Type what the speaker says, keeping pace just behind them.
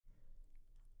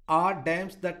Are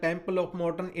Dams the Temple of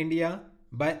Modern India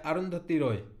by Arundhati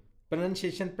Roy.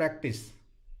 Pronunciation practice.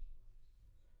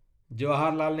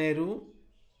 Jawaharlal Nehru,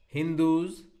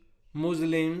 Hindus,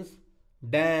 Muslims,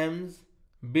 dams,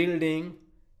 building,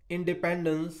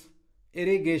 independence,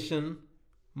 irrigation,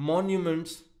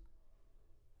 monuments,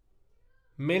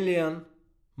 million,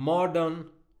 modern,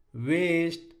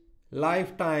 waste,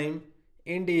 lifetime,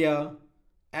 India,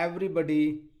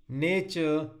 everybody,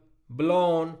 nature,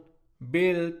 blown,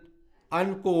 built,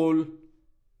 uncool,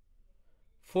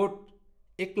 foot,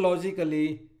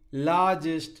 ecologically,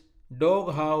 largest,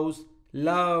 doghouse,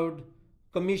 loved,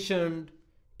 commissioned,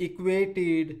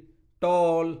 equated,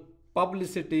 tall,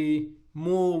 publicity,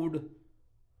 moved,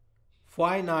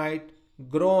 finite,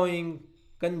 growing,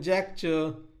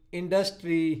 conjecture,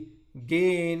 industry,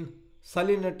 gain,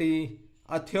 salinity,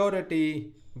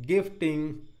 authority,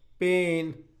 gifting,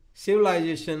 pain,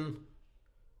 civilization,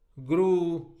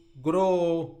 grew,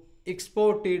 grow,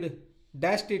 exported,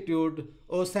 destitute,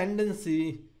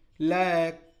 ascendancy,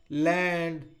 lack,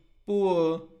 land,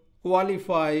 poor,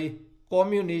 qualify,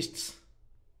 communists,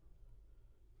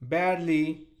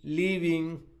 badly,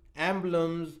 leaving,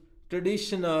 emblems,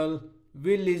 traditional,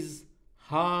 village,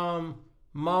 harm,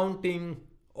 mounting,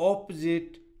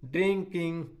 opposite,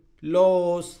 drinking,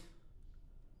 loss,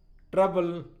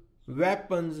 trouble,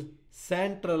 weapons,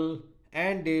 central,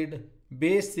 ended,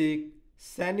 basic,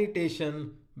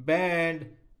 sanitation, banned,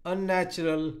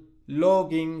 unnatural,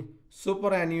 logging,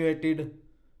 superannuated,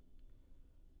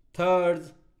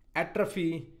 thirds,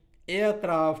 atrophy,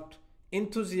 aircraft,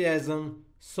 enthusiasm,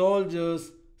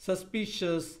 soldiers,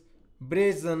 suspicious,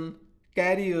 brazen,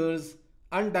 carriers,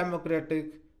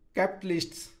 undemocratic,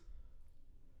 capitalists,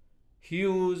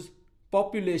 hues,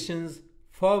 populations,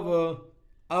 fervor,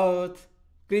 earth,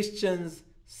 Christians,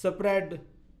 spread,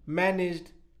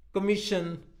 managed,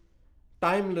 commission,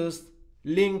 timeless,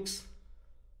 links,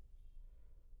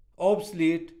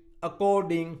 obsolete,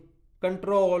 according,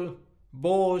 control,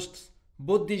 boasts,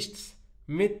 Buddhists,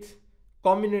 myth,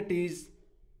 communities,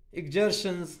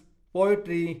 exertions,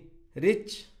 poetry,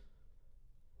 rich,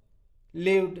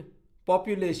 lived,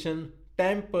 population,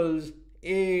 temples,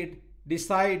 aid,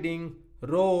 deciding,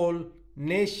 role,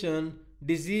 nation,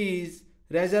 disease,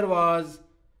 reservoirs,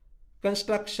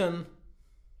 construction,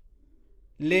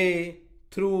 lay,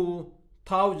 through,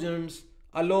 thousands,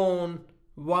 alone,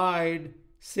 wide,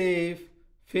 safe,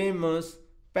 famous,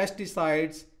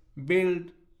 pesticides,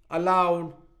 build,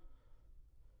 allowed,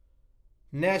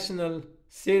 national,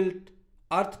 silt,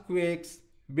 earthquakes,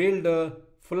 builder,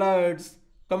 floods,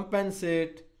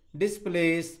 compensate,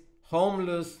 displace,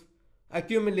 homeless,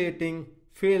 accumulating,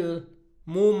 fill,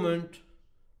 movement.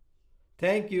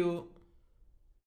 Thank you.